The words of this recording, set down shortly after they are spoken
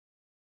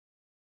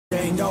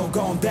ain't no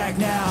going back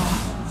now.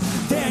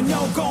 There ain't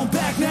no going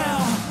back now.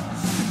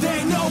 There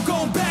ain't no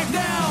going back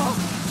now.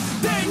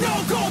 There ain't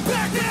no going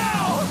back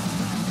now.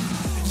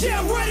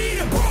 Yeah, I'm ready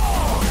to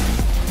brawl.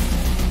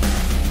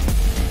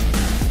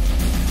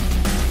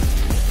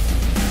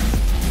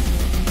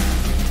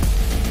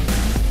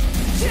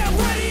 Yeah, I'm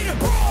ready to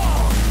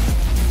brawl.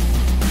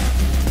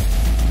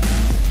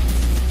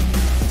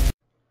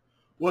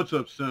 What's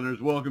up,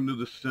 sinners? Welcome to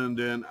the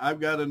sinden. I've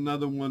got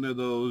another one of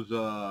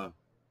those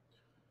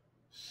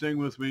sing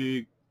with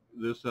me.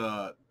 This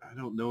I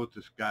don't know what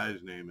this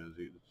guy's name is.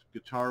 It's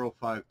Guitaro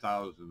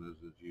 5000 is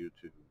his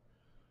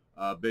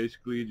YouTube.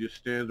 Basically, he just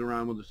stands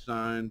around with a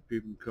sign.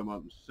 People can come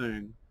up and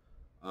sing.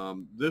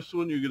 This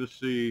one you're gonna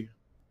see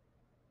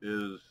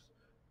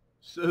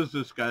says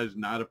this guy's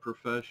not a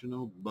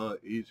professional, but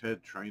he's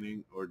had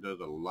training or does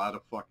a lot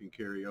of fucking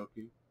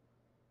karaoke.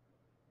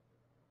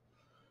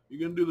 You're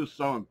going to do the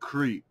song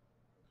Creep.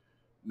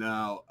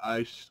 Now,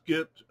 I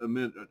skipped a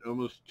minute,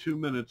 almost 2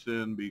 minutes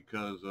in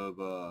because of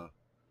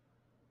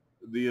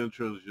the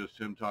intro is just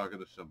him talking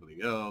to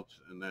somebody else,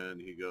 and then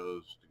he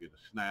goes to get a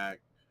snack.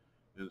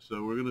 And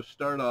so we're going to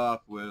start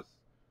off with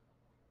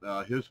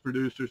his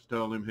producers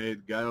telling him, hey,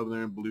 the guy over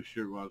there in blue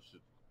shirt wants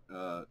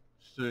to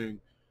sing.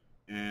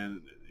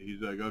 And he's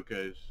like,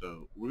 okay,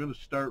 so we're going to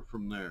start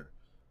from there.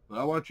 But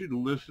I want you to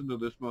listen to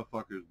this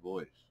motherfucker's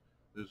voice.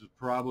 This is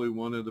probably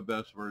one of the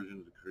best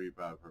versions of Creep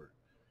I've heard.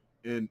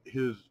 And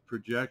his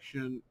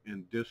projection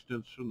and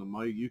distance from the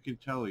mic, you can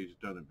tell he's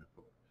done it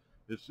before.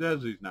 It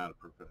says he's not a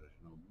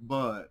professional,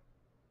 but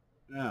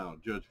now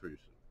judge for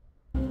yourself.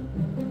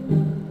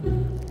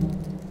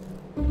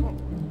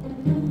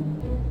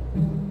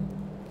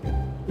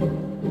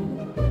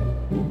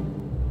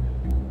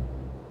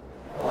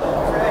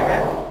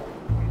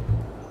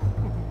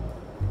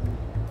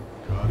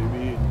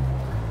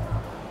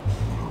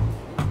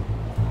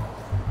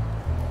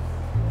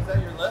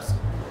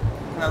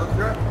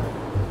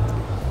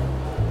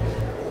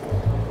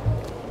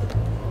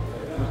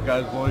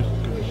 Guy's voice is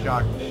going to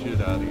shock the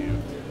shit out of you.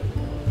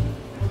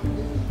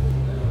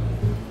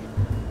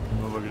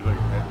 Motherfucker's like,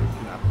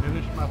 can I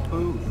finish my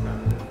food?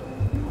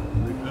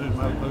 Can we finish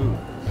my food?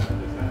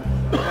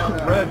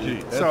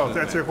 Reggie.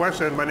 That's your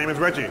question. My name is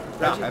Reggie.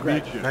 I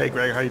meet you. Hey,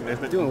 Greg. How you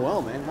doing? Doing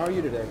well, man. How are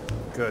you today?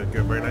 Good,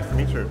 good. Very nice to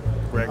meet you,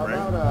 Greg.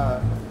 How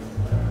about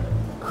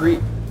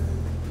Creep?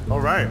 All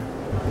right.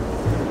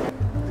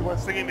 You want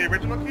to sing in the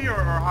original key or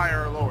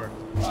higher or lower?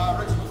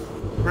 Original.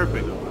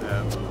 Perfect.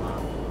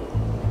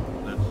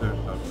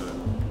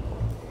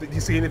 Did you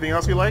see anything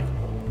else you like?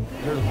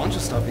 There's a bunch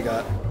of stuff you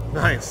got.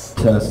 Nice.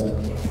 Test.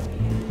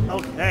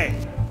 Okay.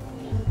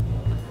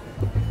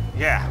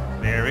 Yeah,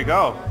 there we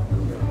go.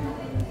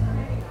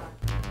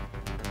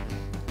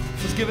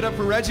 Let's give it up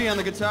for Reggie on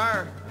the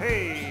guitar.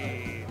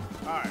 Hey.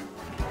 All right.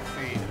 Let's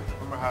see.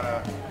 Remember how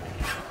to...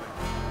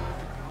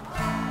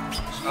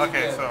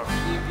 Okay, so...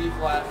 G, B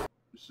flat.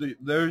 See,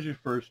 there's your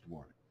first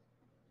warning.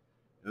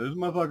 Now, this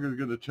motherfucker's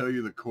going to tell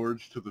you the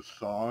chords to the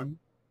song.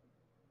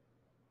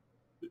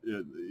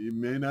 He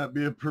may not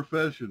be a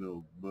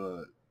professional,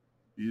 but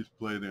he's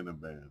played in a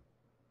band.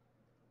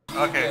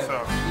 Okay,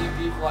 so... G,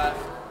 B flat,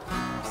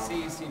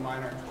 C, C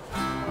minor.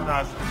 No,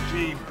 it's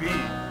G, B.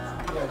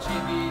 Yeah, G,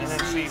 B, and then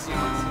C, C. C.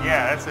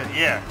 Yeah, that's it,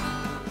 yeah.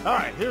 All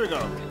right, here we go.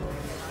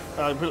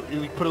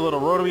 You put a little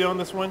rotary on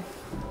this one.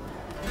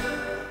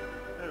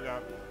 There we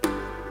go.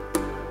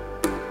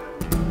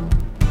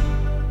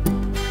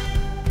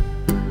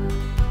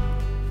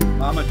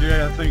 Mama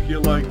J, I think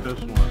you'll like this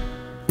one.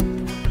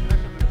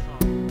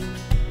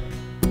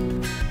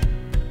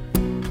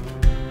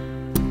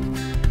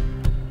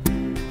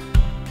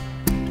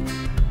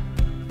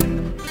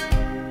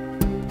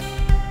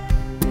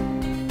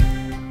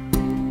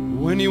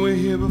 When you were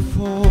here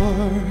before,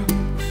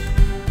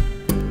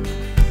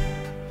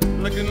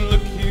 I can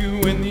look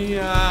you in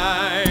the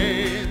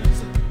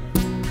eyes.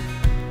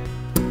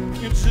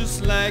 You're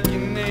just like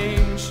an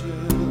angel.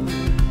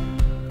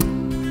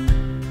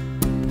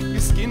 Your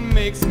skin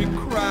makes me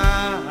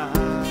cry.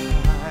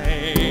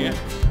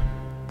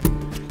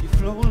 You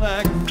flow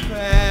like a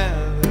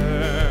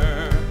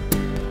feather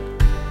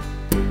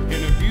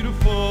in a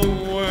beautiful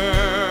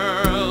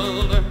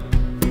world.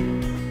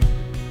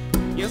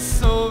 You're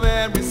so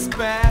very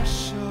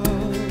special.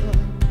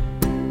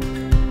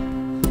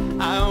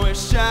 I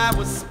wish I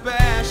was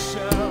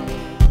special,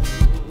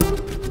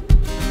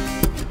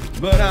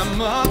 but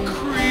I'm a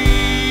creep.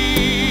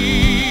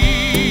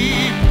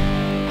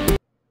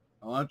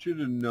 I want you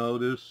to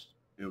notice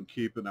and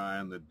keep an eye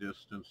on the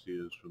distance he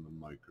is from the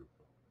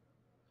microphone.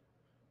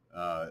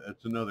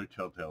 It's another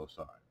telltale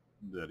sign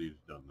that he's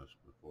done this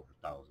before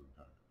 1,000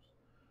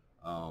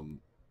 times.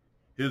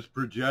 His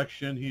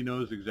projection, he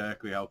knows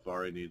exactly how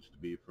far he needs to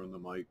be from the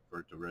mic for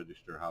it to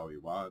register how he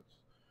wants.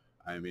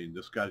 I mean,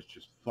 this guy's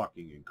just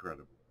fucking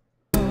incredible.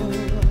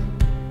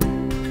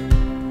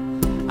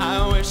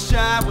 I wish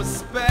I was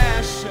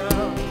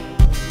special,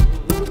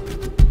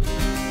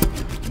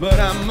 but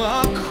I'm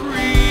a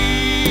creep,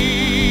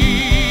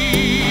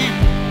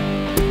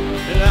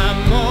 and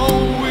I'm a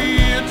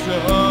weirdo.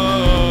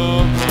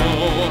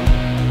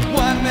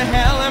 Why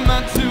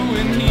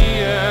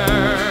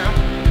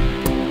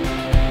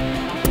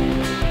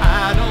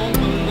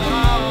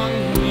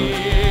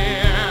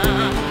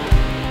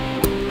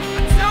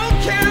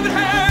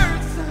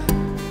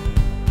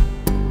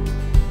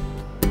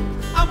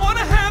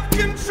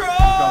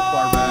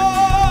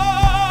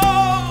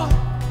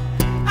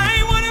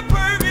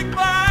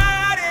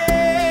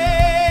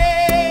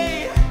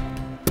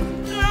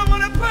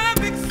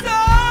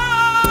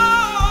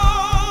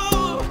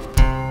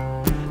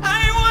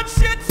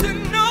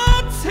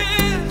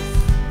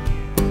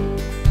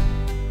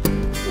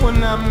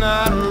I'm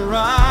not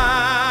around.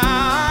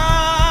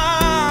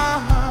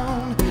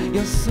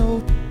 You're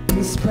so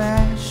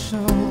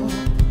special.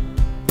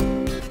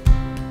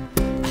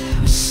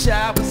 I wish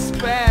I was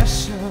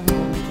special,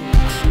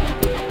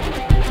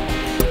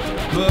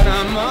 but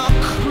I'm a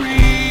creep.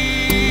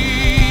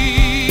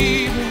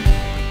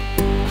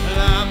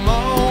 I'm a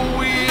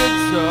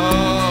weirdo.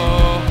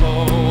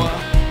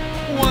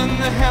 What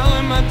the hell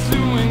am I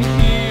doing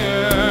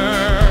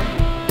here?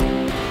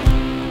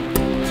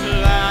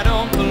 I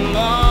don't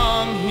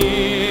belong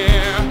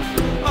here.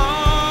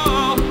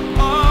 Oh,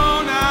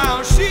 oh,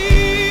 now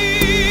she's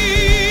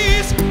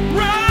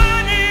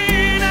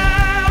running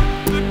out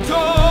the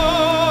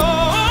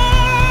door.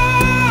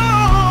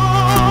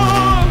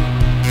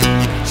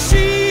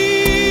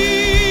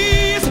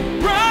 She's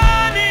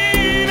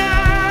running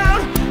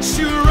out.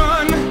 She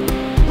run,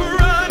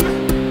 run,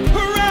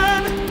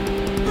 run,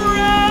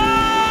 run.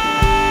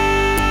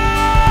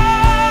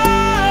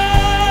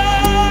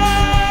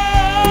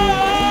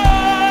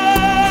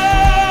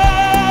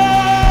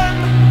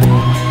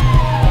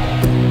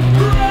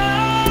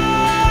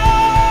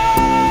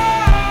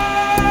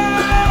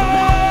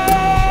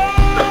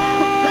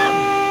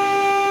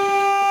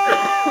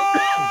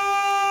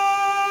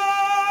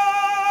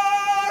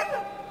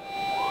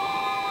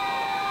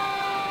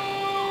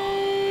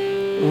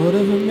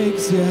 Whatever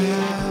makes you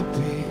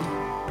happy,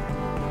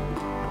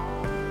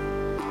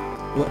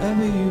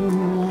 whatever you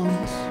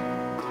want.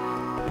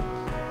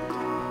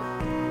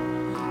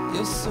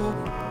 You're so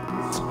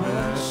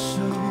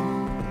special.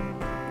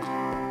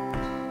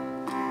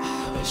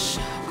 I wish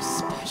I was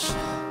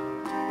special,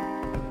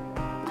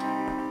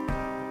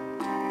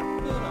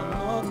 but I'm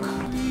a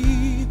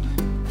creep.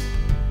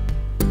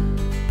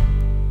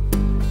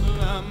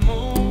 I'm a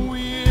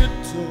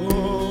weirdo.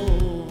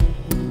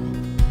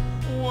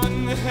 What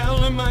the hell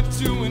am I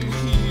doing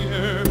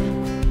here?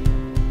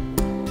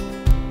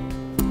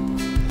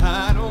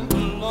 I don't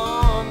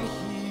belong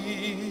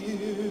here.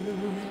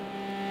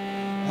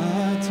 I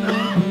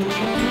don't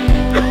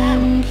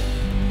belong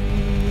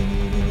here.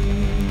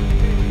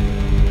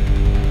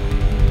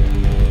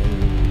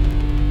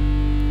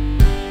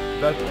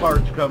 Best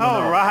part's coming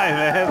All up. right,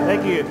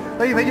 man.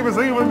 Thank you for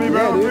singing with me, bro.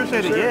 Yeah, dude,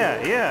 Appreciate for it.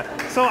 sure. Yeah.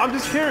 So I'm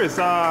just curious.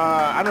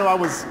 I know I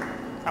was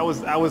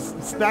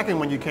snacking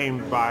when you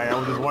came by. I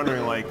was just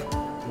wondering, like,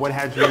 what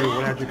had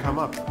you come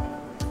up?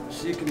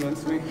 She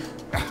convinced me.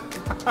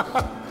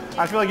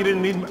 I feel like you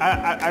didn't need.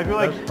 I feel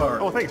like. Best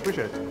part. Oh, thanks.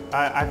 Appreciate it.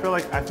 I feel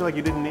like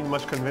you didn't need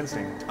much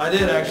convincing. I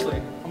did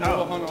actually. I'm a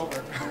little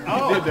hungover.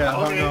 Oh, did that,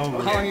 okay.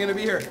 hungover. How long are you gonna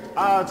be here?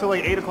 Till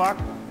like 8 o'clock.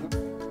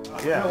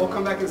 Yeah. We'll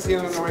come back and see you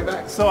on our way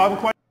back. So I have a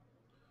question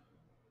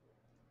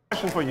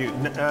for you.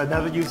 Now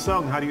that you've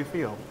sung, how do you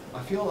feel?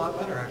 I feel a lot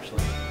better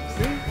actually.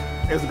 See,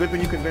 it's a good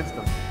thing you convinced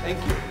them.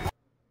 Thank you.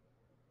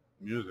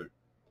 Music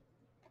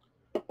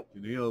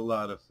can heal a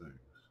lot of things.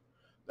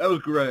 That was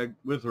Greg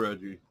with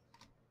Reggie.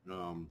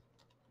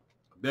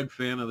 Big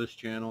fan of this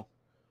channel.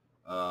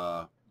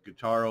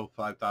 Guitaro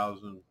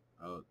 5000.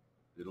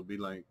 It'll be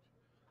linked.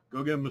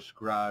 Go give him a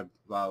subscribe,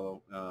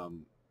 follow.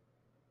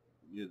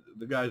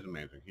 The guy's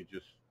amazing. He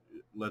just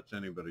lets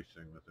anybody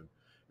sing with him.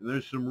 And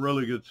there's some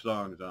really good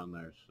songs on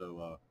there.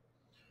 So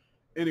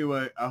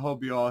anyway, I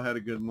hope you all had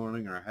a good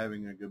morning, or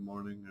having a good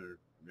morning, or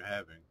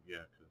having,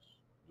 yeah, because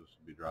this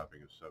will be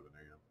dropping at 7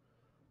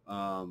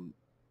 a.m.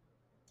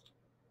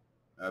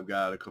 I've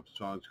got a couple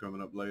songs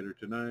coming up later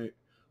tonight.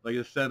 Like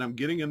I said, I'm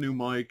getting a new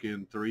mic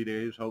in 3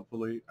 days,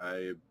 hopefully.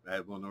 I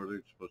have one ordered.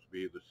 It's supposed to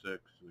be the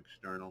 6th, an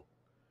external.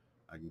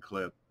 I can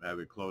clip, have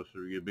it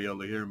closer. You'll be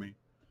able to hear me.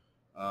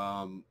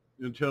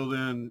 Until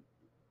then,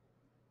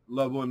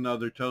 love one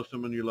another. Tell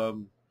someone you love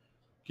them.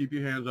 Keep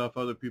your hands off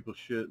other people's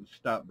shit and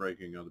stop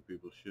breaking other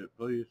people's shit,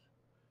 please.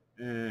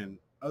 And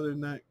other than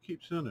that,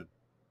 keep sinning.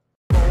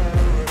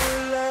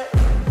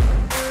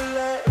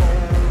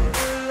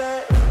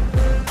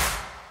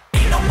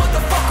 Ain't no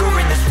motherfucker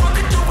in this world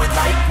could do it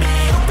like me.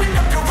 Open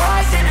up your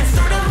eyes and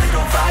insert a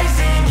little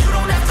rising. You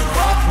don't have to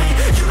love me,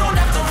 you don't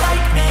have to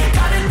like me.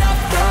 Got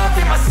enough love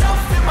in myself,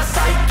 in my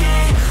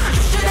psyche.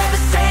 You should have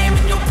the same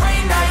in your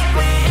brain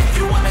nightly. If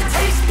you wanna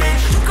taste,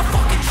 bitch, you can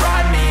fucking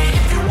try me.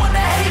 If you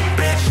wanna hate,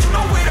 bitch, you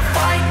know where to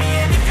find me.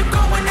 And if you go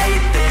and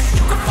hate this,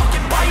 you can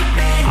fucking bite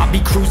me. I'll be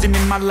cruising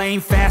in my lane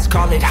fast,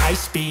 call it high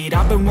speed.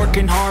 I've been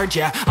working hard,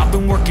 yeah, I've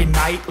been working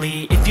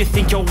nightly. If you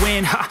think you'll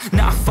win, ha,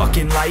 not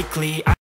fucking likely.